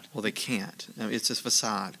of God? Well, they can't. I mean, it's a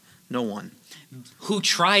facade. No one. Who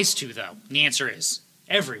tries to, though? The answer is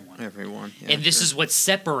everyone. Everyone. Yeah, And this sure. is what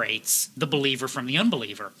separates the believer from the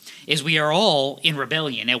unbeliever, is we are all in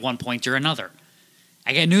rebellion at one point or another.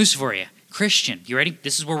 I got news for you. Christian, you ready?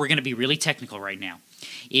 This is where we're going to be really technical right now.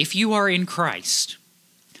 If you are in Christ,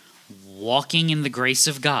 walking in the grace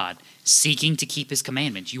of God, seeking to keep his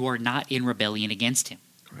commandments, you are not in rebellion against him.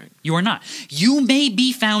 Right. You are not. You may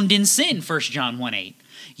be found in sin, 1 John 1:8.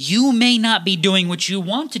 You may not be doing what you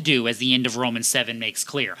want to do, as the end of Romans 7 makes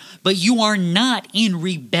clear. But you are not in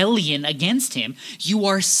rebellion against him. You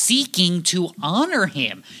are seeking to honor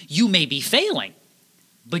him. You may be failing,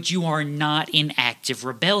 but you are not in active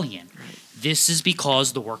rebellion. Right. This is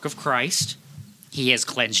because the work of Christ, he has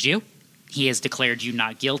cleansed you. He has declared you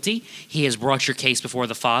not guilty. He has brought your case before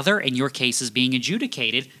the Father, and your case is being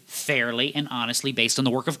adjudicated fairly and honestly based on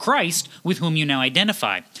the work of Christ with whom you now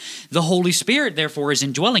identify. The Holy Spirit, therefore, is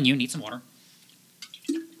indwelling you. Need some water.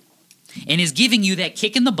 And is giving you that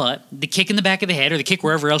kick in the butt, the kick in the back of the head, or the kick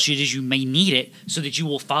wherever else it is you may need it, so that you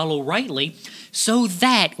will follow rightly, so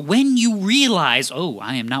that when you realize, oh,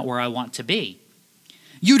 I am not where I want to be,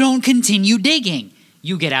 you don't continue digging.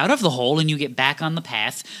 You get out of the hole and you get back on the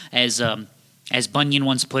path. As Bunyan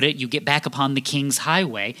once put it, you get back upon the king's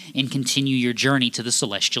highway and continue your journey to the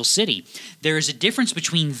celestial city. There is a difference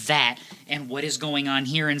between that and what is going on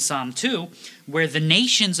here in Psalm 2, where the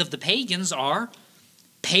nations of the pagans are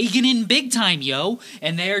pagan in big time, yo.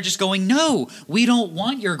 And they are just going, no, we don't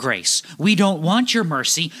want your grace. We don't want your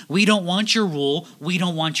mercy. We don't want your rule. We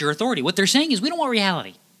don't want your authority. What they're saying is we don't want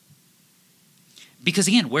reality. Because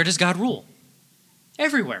again, where does God rule?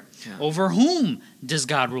 Everywhere. Yeah. Over whom does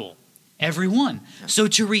God rule? Everyone. Yeah. So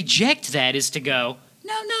to reject that is to go,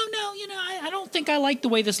 no, I don't think I like the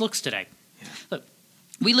way this looks today. Yeah. Look,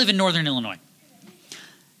 we live in northern Illinois.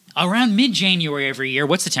 Around mid-January every year,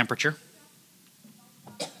 what's the temperature?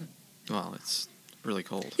 Well, it's really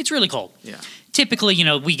cold. It's really cold. Yeah. Typically,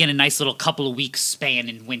 we get a nice little couple of weeks span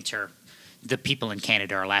in winter. The people in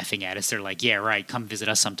Canada are laughing at us. They're like, yeah, right, come visit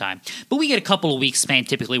us sometime. But we get a couple of weeks span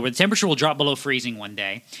typically where the temperature will drop below freezing one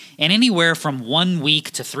day, and anywhere from 1 week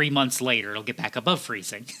to 3 months later, it'll get back above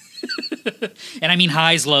freezing. And I mean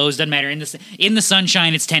highs, lows, doesn't matter. In the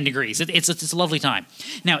sunshine, it's 10 degrees. It's a lovely time.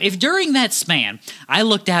 Now, if during that span, I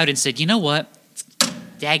looked out and said, you know what,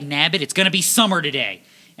 dag nabbit, it's going to be summer today.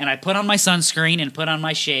 And I put on my sunscreen and put on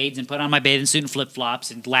my shades and put on my bathing suit and flip-flops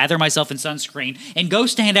and lather myself in sunscreen and go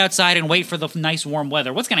stand outside and wait for the nice warm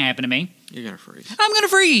weather. What's going to happen to me? You're going to freeze. I'm going to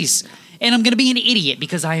freeze. And I'm going to be an idiot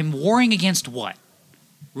because I am warring against what?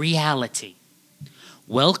 Reality.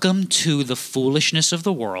 Welcome to the foolishness of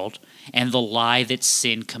the world and the lie that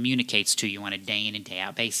sin communicates to you on a day in and day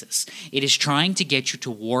out basis. It is trying to get you to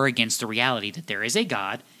war against the reality that there is a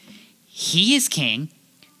God. He is king.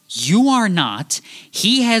 You are not.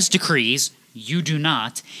 He has decrees. You do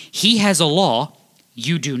not. He has a law.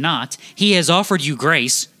 you do not. He has offered you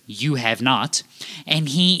grace, you have not. And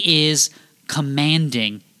he is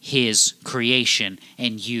commanding his creation,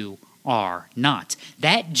 and you are not.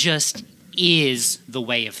 That just is the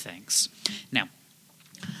way of things. Now,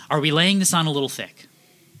 are we laying this on a little thick?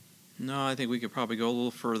 No, I think we could probably go a little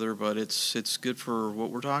further, but it's good for what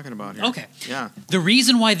we're talking about here. Okay. Yeah. The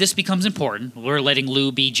reason why this becomes important, we're letting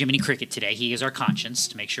Lou be Jiminy Cricket today. He is our conscience,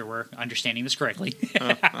 to make sure we're understanding this correctly.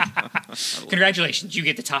 Congratulations, you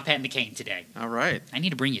get the top hat and the cane today. All right. I need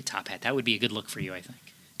to bring you a top hat. That would be a good look for you, I think.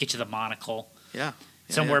 Get you the monocle. Yeah.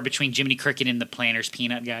 Somewhere between Jiminy Cricket and the Planter's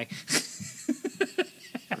Peanut guy.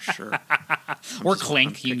 For sure. Or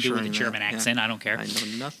Clink. You can do it with a German accent. Yeah. I don't care. I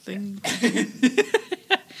know nothing.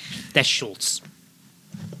 That's Schultz.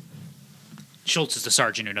 Schultz is the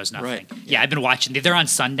sergeant who knows nothing. Right. Yeah, I've been watching. They're on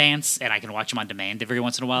Sundance, and I can watch them on demand every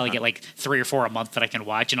once in a while. I get like 3 or 4 a month that I can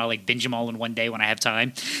watch, and I'll like binge them all in one day when I have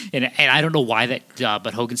time. And I don't know why that,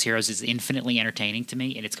 but Hogan's Heroes is infinitely entertaining to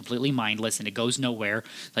me, and it's completely mindless, and it goes nowhere.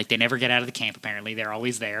 Like, they never get out of the camp, apparently. They're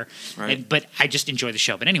always there. Right. But I just enjoy the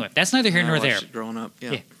show. But anyway, that's neither here nor there. Growing up,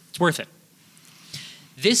 Yeah, it's worth it.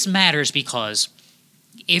 This matters because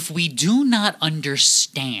if we do not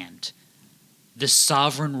understand the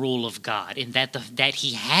sovereign rule of God, and that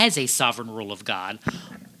he has a sovereign rule of God,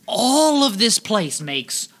 all of this place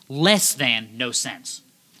makes less than no sense.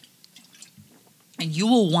 And you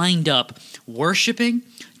will wind up worshiping,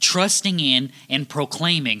 trusting in, and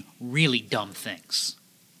proclaiming really dumb things.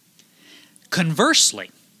 Conversely,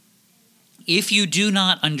 if you do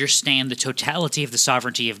not understand the totality of the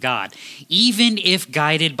sovereignty of God, even if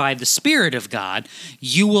guided by the Spirit of God,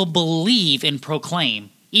 you will believe and proclaim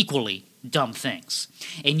equally dumb things.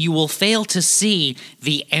 And you will fail to see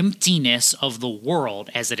the emptiness of the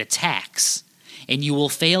world as it attacks. And you will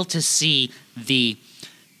fail to see the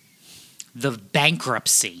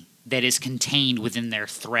bankruptcy that is contained within their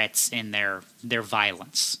threats and their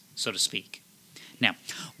violence, so to speak. Now,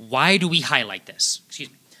 why do we highlight this? Excuse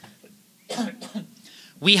me.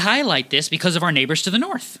 We highlight this because of our neighbors to the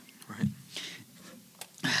north. Right.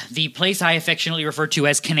 The place I affectionately refer to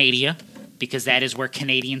as Canada, because that is where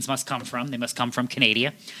Canadians must come from. They must come from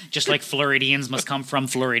Canada, just like Floridians must come from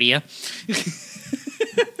Florida.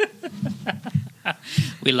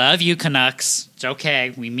 We love you, Canucks. It's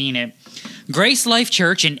okay. We mean it. Grace Life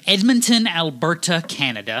Church in Edmonton, Alberta,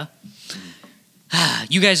 Canada.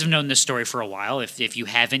 You guys have known this story for a while. If you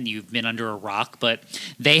haven't, you've been under a rock. But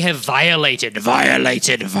they have violated the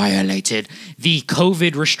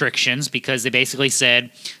COVID restrictions because they basically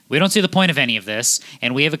said, we don't see the point of any of this.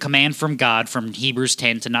 And we have a command from God from Hebrews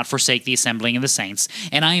 10 to not forsake the assembling of the saints.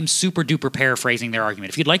 And I am super duper paraphrasing their argument.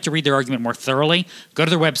 If you'd like to read their argument more thoroughly, go to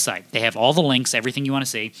their website. They have all the links, everything you want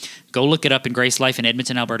to see. Go look it up in Grace Life in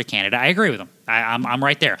Edmonton, Alberta, Canada. I agree with them. I'm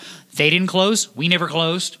right there. They didn't close. We never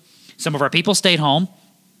closed. Some of our people stayed home.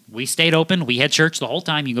 We stayed open. We had church the whole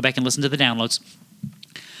time. You can go back and listen to the downloads.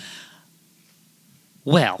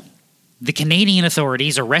 Well, the Canadian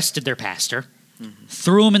authorities arrested their pastor,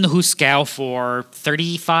 threw him in the Huskow for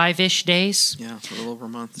 35-ish days. Yeah, for a little over a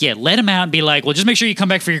month. Yeah, let him out and be like, well, just make sure you come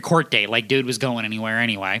back for your court date. Like, dude was going anywhere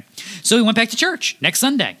anyway. So he went back to church next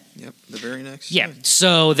Sunday. Yep, the very next Yeah, day.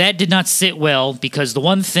 so that did not sit well because the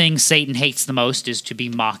one thing Satan hates the most is to be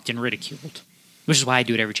mocked and ridiculed, which is why I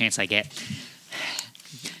do it every chance I get.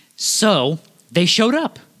 So they showed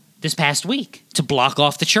up this past week to block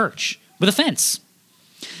off the church with a fence.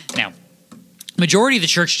 Now, majority of the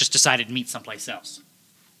church just decided to meet someplace else.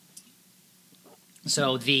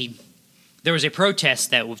 So there was a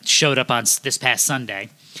protest that showed up on this past Sunday,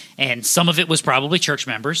 and some of it was probably church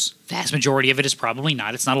members. Vast majority of it is probably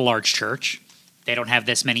not. It's not a large church. They don't have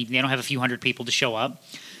this many. They don't have a few hundred people to show up.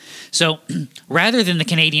 So rather than the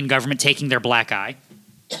Canadian government taking their black eye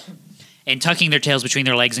and tucking their tails between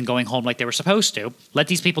their legs and going home like they were supposed to, let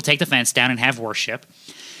these people take the fence down and have worship,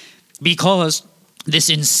 because this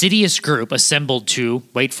insidious group assembled to,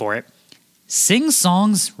 wait for it, sing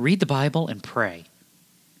songs, read the Bible, and pray.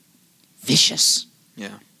 Vicious.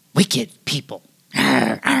 Yeah. Wicked people.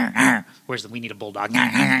 Where's the we need a bulldog?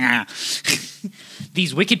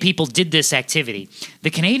 These wicked people did this activity.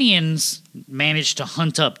 The Canadians managed to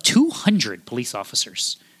hunt up 200 police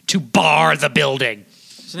officers to bar the building.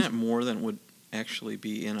 Isn't that more than would actually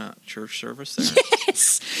be in a church service there?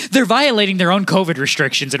 Yes! They're violating their own COVID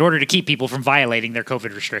restrictions in order to keep people from violating their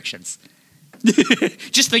COVID restrictions.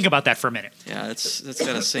 Just think about that for a minute. Yeah, that's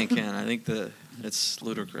got to sink in. I think it's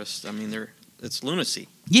ludicrous. I mean, it's lunacy.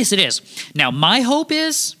 Yes, it is. Now, my hope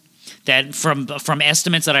is that from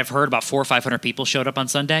estimates that I've heard, about 400 or 500 people showed up on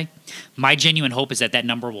Sunday. My genuine hope is that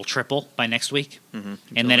number will triple by next week, and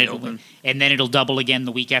then it'll double again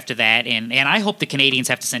the week after that. And I hope the Canadians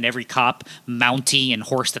have to send every cop, Mountie, and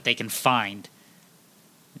horse that they can find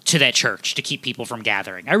to that church to keep people from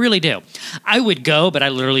gathering. I really do. I would go, but I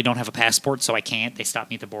literally don't have a passport, so I can't. They stop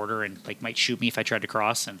me at the border and might shoot me if I tried to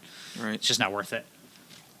cross, and It's just not worth it.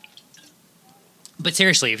 But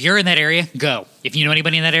seriously, if you're in that area, go. If you know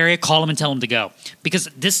anybody in that area, call them and tell them to go. Because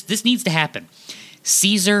this needs to happen.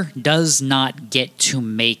 Caesar does not get to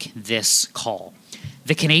make this call.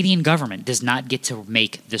 The Canadian government does not get to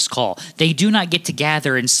make this call. They do not get to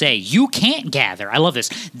gather and say, you can't gather. I love this.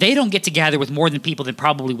 They don't get to gather with more than people that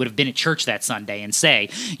probably would have been at church that Sunday and say,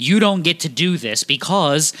 you don't get to do this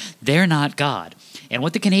because they're not God. And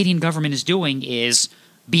what the Canadian government is doing is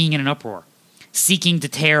being in an uproar, seeking to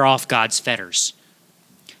tear off God's fetters.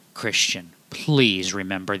 Christian, please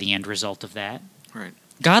remember the end result of that. Right.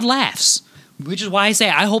 God laughs, which is why I say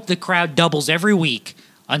I hope the crowd doubles every week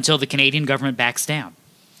until the Canadian government backs down.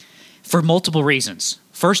 For multiple reasons.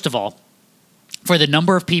 First of all, for the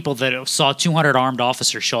number of people that saw 200 armed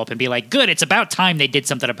officers show up and be like, good, it's about time they did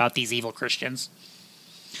something about these evil Christians.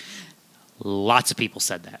 Lots of people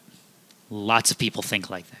said that. Lots of people think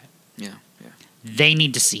like that. Yeah. They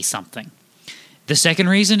need to see something. The second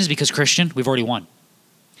reason is because, Christian, we've already won.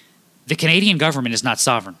 The Canadian government is not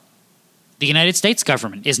sovereign. The United States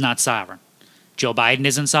government is not sovereign. Joe Biden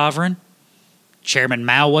isn't sovereign. Chairman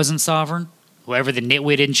Mao wasn't sovereign. Whoever the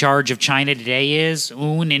nitwit in charge of China today is,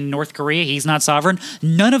 Un in North Korea, he's not sovereign.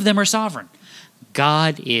 None of them are sovereign.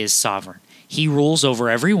 God is sovereign. He rules over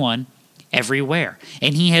everyone, everywhere.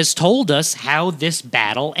 And he has told us how this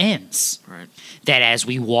battle ends. Right. That as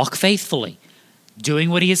we walk faithfully,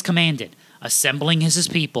 doing what he has commanded, assembling as his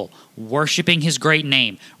people, worshiping his great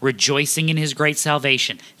name, rejoicing in his great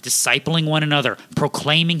salvation, discipling one another,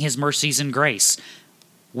 proclaiming his mercies and grace,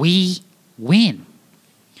 we win.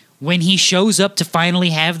 When he shows up to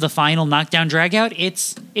finally have the final knockdown dragout,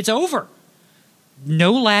 it's over.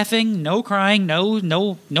 No laughing, no crying,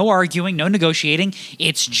 no arguing, no negotiating.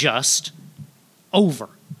 It's just over.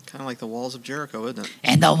 Kind of like the walls of Jericho, isn't it?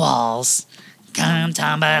 And the walls come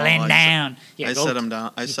tumbling down. I set him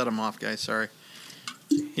down. I set him off, guys. Sorry.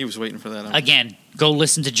 He was waiting for that. Again, go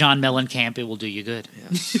listen to John Mellencamp. It will do you good.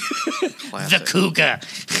 Yes. The Cougar.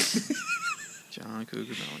 John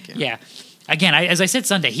Cougar Mellencamp. Yeah. Again, as I said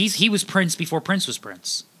Sunday, he was Prince before Prince was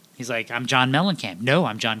Prince. He's like, I'm John Mellencamp. No,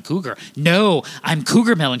 I'm John Cougar. No, I'm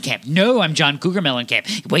Cougar Mellencamp. No, I'm John Cougar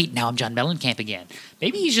Mellencamp. Wait, now I'm John Mellencamp again.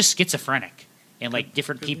 Maybe he's just schizophrenic, and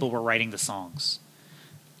different people were writing the songs.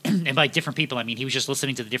 And by different people, I mean he was just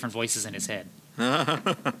listening to the different voices in his head.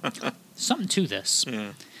 Something to this.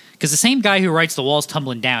 Yeah. Because the same guy who writes The Walls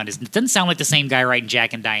Tumbling Down doesn't sound like the same guy writing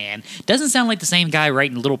Jack and Diane. Doesn't sound like the same guy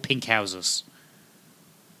writing Little Pink Houses.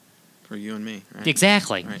 For you and me, right?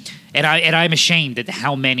 Exactly. Right. And I'm ashamed at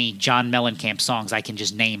how many John Mellencamp songs I can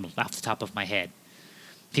just name off the top of my head.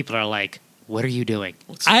 People are like, what are you doing?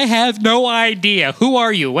 I have no idea. Who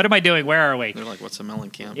are you? What am I doing? Where are we? They're like, what's a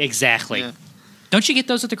Mellencamp? Exactly. Yeah. Don't you get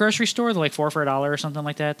those at the grocery store? They're like $4 for $1 or something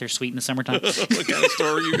like that. They're sweet in the summertime. What kind of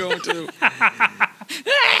store are you going to?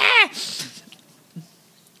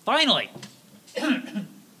 Finally.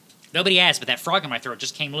 Nobody asked, but that frog in my throat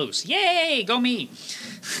just came loose. Yay, go me.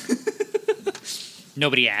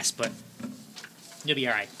 Nobody asked, but you'll be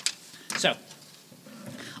all right. So,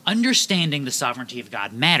 understanding the sovereignty of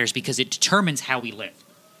God matters because it determines how we live.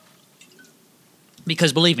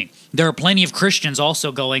 Because believe me, there are plenty of Christians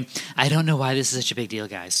also going, I don't know why this is such a big deal,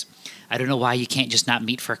 guys. I don't know why you can't just not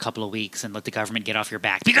meet for a couple of weeks and let the government get off your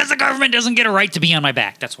back. Because the government doesn't get a right to be on my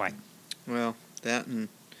back. That's why. Well, that and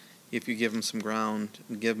if you give them some ground,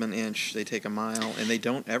 give them an inch, they take a mile, and they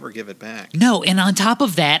don't ever give it back. No, and on top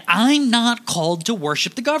of that, I'm not called to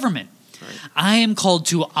worship the government. Right. I am called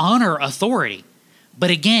to honor authority. But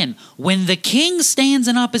again, when the king stands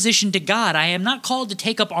in opposition to God, I am not called to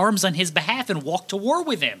take up arms on his behalf and walk to war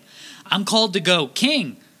with him. I'm called to go,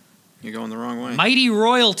 King. You're going the wrong way. Mighty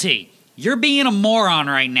royalty. You're being a moron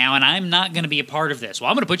right now, and I'm not going to be a part of this. Well,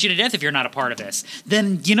 I'm going to put you to death if you're not a part of this.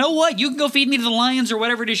 Then, you know what? You can go feed me to the lions or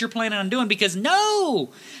whatever it is you're planning on doing, because no!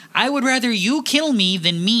 I would rather you kill me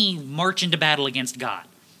than me march into battle against God.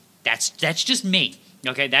 That's just me.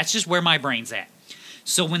 Okay? That's just where my brain's at.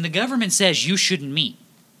 So when the government says you shouldn't meet,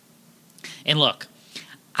 and look,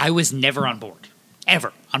 I was never on board,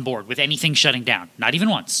 ever on board with anything shutting down, not even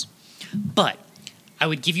once. But I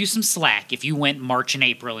would give you some slack if you went March and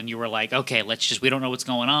April and you were like, okay, we don't know what's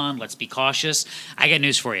going on, let's be cautious. I got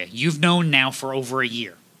news for you. You've known now for over a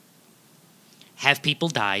year. Have people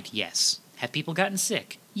died? Yes. Have people gotten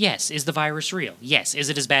sick? Yes. Is the virus real? Yes. Is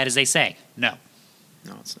it as bad as they say? No.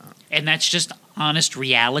 No, it's not. And that's just honest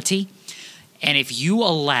reality. And if you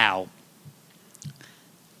allow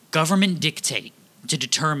government dictate to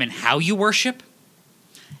determine how you worship,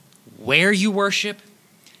 where you worship,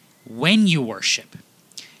 when you worship,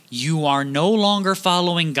 you are no longer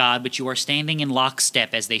following God, but you are standing in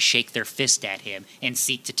lockstep as they shake their fist at him and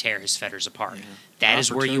seek to tear his fetters apart. Yeah. That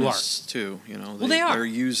is where you are. Too, They are. They're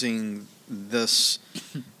using this,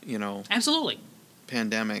 Absolutely.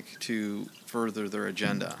 pandemic to further their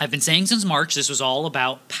agenda. I've been saying since March this was all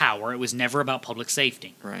about power. It was never about public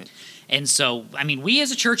safety. Right. And so, we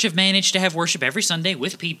as a church have managed to have worship every Sunday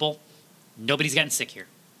with people. Nobody's gotten sick here.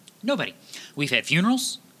 Nobody. We've had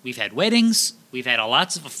funerals. We've had weddings. We've had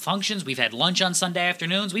lots of functions. We've had lunch on Sunday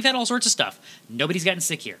afternoons. We've had all sorts of stuff. Nobody's gotten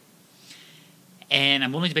sick here. And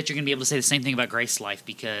I'm willing to bet you're going to be able to say the same thing about Grace Life,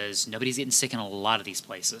 because nobody's getting sick in a lot of these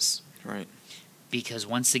places. Right. Because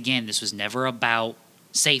once again, this was never about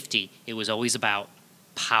safety. It was always about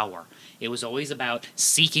power. It was always about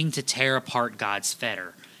seeking to tear apart God's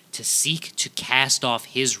fetter, to seek to cast off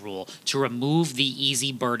his rule, to remove the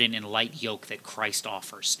easy burden and light yoke that Christ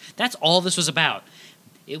offers. That's all this was about.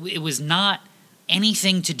 It was not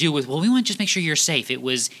anything to do with, we want to just make sure you're safe. It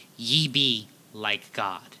was, ye be like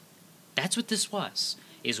God. That's what this was.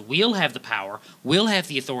 Is we'll have the power, we'll have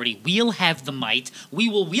the authority, we'll have the might, we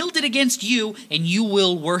will wield it against you, and you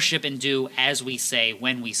will worship and do as we say,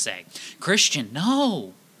 when we say. Christian,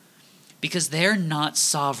 no. Because they're not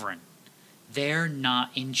sovereign. They're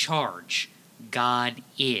not in charge. God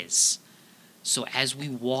is. So as we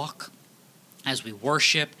walk, as we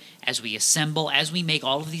worship, as we assemble, as we make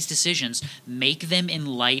all of these decisions, make them in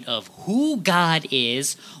light of who God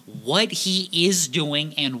is, what he is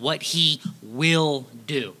doing, and what he will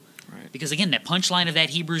do. Right. Because again, that punchline of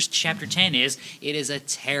that Hebrews chapter 10 is, it is a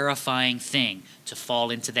terrifying thing to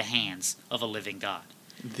fall into the hands of a living God.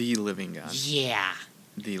 The living God. Yeah.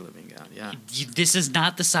 The living God, yeah. This is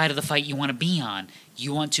not the side of the fight you want to be on.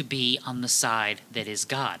 You want to be on the side that is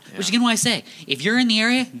God. Yeah. Which again, why I say, if you're in the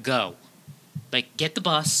area, go. Like, get the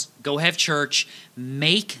bus, go have church,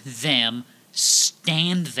 make them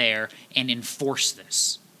stand there and enforce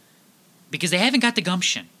this. Because they haven't got the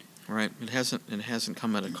gumption. Right. It hasn't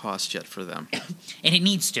come at a cost yet for them. And it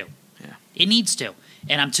needs to. Yeah. It needs to.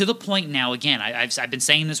 And I'm to the point now, again, I've been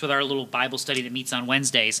saying this with our little Bible study that meets on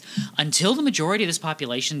Wednesdays, until the majority of this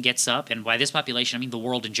population gets up, and by this population I mean the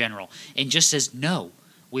world in general, and just says, no,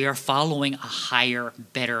 we are following a higher,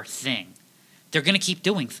 better thing. They're going to keep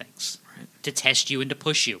doing things. To test you and to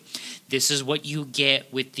push you. This is what you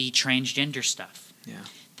get with the transgender stuff. Yeah.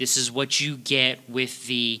 This is what you get with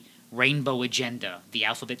the rainbow agenda, the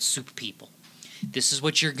alphabet soup people. This is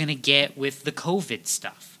what you're going to get with the COVID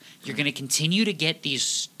stuff. You're going to continue to get these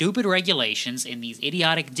stupid regulations and these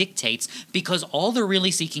idiotic dictates because all they're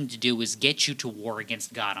really seeking to do is get you to war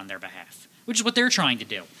against God on their behalf, which is what they're trying to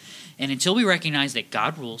do. And until we recognize that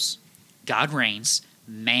God rules, God reigns,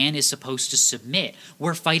 man is supposed to submit,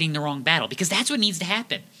 we're fighting the wrong battle, because that's what needs to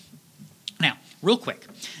happen. Now, real quick,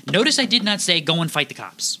 notice I did not say go and fight the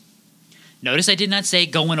cops. Notice I did not say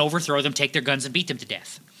go and overthrow them, take their guns, and beat them to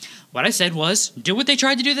death. What I said was do what they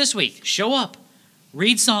tried to do this week. Show up,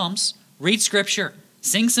 read Psalms, read Scripture,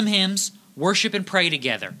 sing some hymns, worship and pray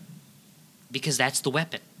together, because that's the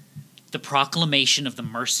weapon. The proclamation of the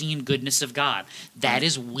mercy and goodness of God. That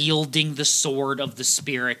is wielding the sword of the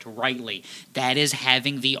Spirit rightly. That is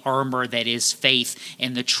having the armor that is faith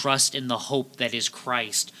and the trust and the hope that is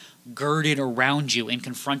Christ girded around you and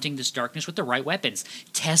confronting this darkness with the right weapons.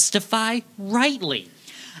 Testify rightly.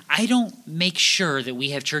 I don't make sure that we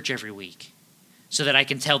have church every week so that I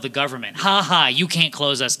can tell the government, you can't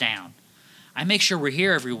close us down. I make sure we're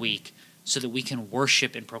here every week so that we can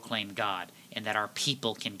worship and proclaim God and that our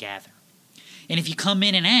people can gather. And if you come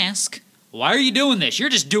in and ask, why are you doing this? You're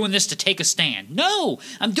just doing this to take a stand. No,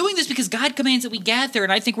 I'm doing this because God commands that we gather,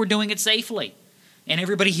 and I think we're doing it safely. And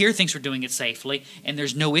everybody here thinks we're doing it safely, and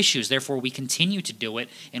there's no issues. Therefore, we continue to do it,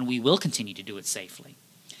 and we will continue to do it safely.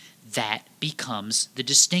 That becomes the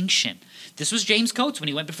distinction. This was James Coates when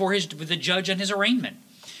he went before the judge on his arraignment.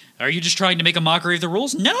 Are you just trying to make a mockery of the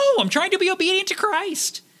rules? No, I'm trying to be obedient to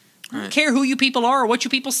Christ. I don't care who you people are or what you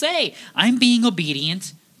people say. I'm being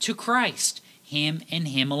obedient to Christ. Him and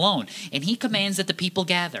him alone. And he commands that the people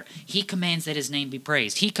gather. He commands that his name be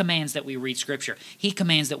praised. He commands that we read Scripture. He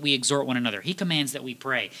commands that we exhort one another. He commands that we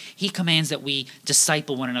pray. He commands that we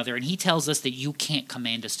disciple one another. And he tells us that you can't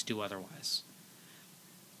command us to do otherwise.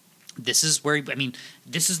 This is where,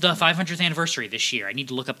 this is the 500th anniversary this year. I need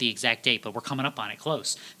to look up the exact date, but we're coming up on it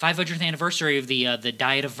close. 500th anniversary of the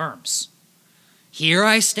Diet of Worms. Here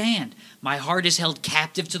I stand. My heart is held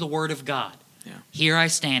captive to the word of God. Yeah. Here I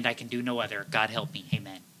stand. I can do no other. God help me.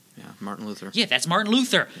 Amen. Yeah, Martin Luther. Yeah, that's Martin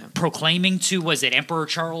Luther Yeah. proclaiming to, was it Emperor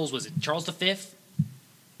Charles? Was it Charles V? It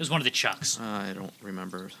was one of the Chucks. I don't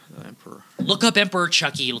remember the emperor. Look up Emperor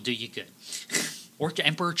Chucky. It'll do you good. Or to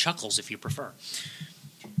Emperor Chuckles if you prefer.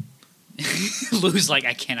 Lou's like,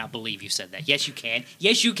 I cannot believe you said that. Yes, you can.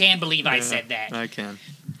 Yes, you can believe I said that. I can.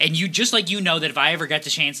 And you just like you know that if I ever got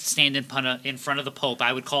the chance to stand in front of the Pope,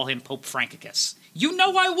 I would call him Pope Francicus. You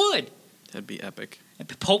know I would. That'd be epic.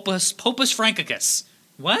 Popus Francicus.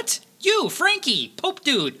 What? You, Frankie, Pope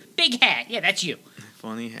dude, big hat. Yeah, that's you.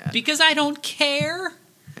 Funny hat. Because I don't care.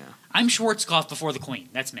 Yeah. I'm Schwarzkopf before the Queen.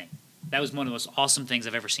 That's me. That was one of the most awesome things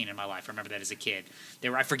I've ever seen in my life. I remember that as a kid.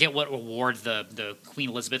 I forget what award the Queen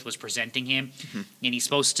Elizabeth was presenting him, and he's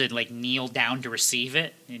supposed to like kneel down to receive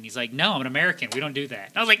it, and he's like, "No, I'm an American. We don't do that."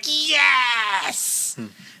 And I was like, "Yes,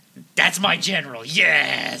 that's my general.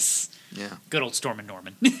 Yes." Yeah. Good old Stormin'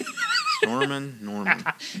 Norman. Norman.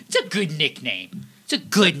 It's a good nickname. It's a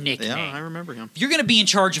good nickname. Yeah, I remember him. If you're going to be in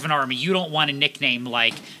charge of an army, you don't want a nickname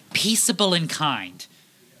like Peaceable and Kind.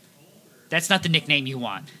 That's not the nickname you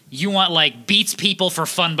want. You want like beats people for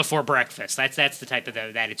fun before breakfast. That's the type of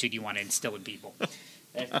attitude you want to instill in people.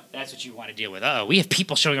 That's what you want to deal with. Oh, we have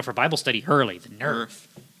people showing up for Bible study early. The nerve.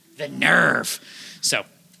 The nerve. So,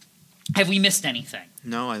 have we missed anything?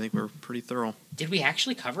 No, I think we're pretty thorough. Did we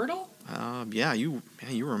actually cover it all? Yeah, you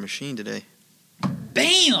were a machine today.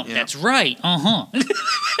 Bam! Yeah. That's right. Uh-huh.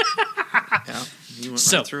 Yeah, you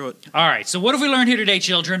went right through it. All right, so what have we learned here today,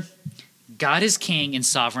 children? God is king and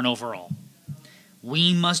sovereign over all.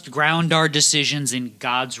 We must ground our decisions in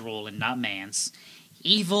God's rule and not man's.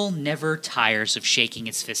 Evil never tires of shaking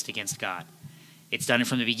its fist against God. It's done it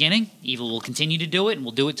from the beginning. Evil will continue to do it, and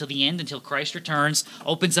will do it till the end, until Christ returns,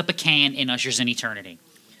 opens up a can, and ushers in eternity.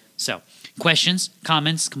 So, questions,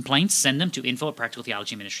 comments, complaints, send them to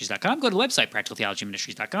info@practicaltheologyministries.com. Go to the website,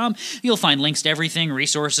 practicaltheologyministries.com. You'll find links to everything,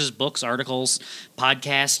 resources, books, articles,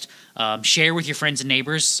 podcast. Share with your friends and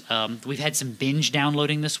neighbors. We've had some binge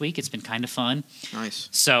downloading this week. It's been kind of fun. Nice.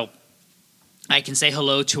 So I can say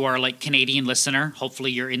hello to our Canadian listener.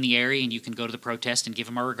 Hopefully you're in the area and you can go to the protest and give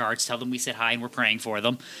them our regards. Tell them we said hi and we're praying for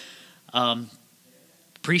them.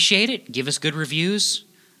 Appreciate it. Give us good reviews.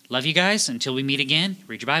 Love you guys. Until we meet again,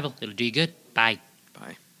 read your Bible. It'll do you good. Bye.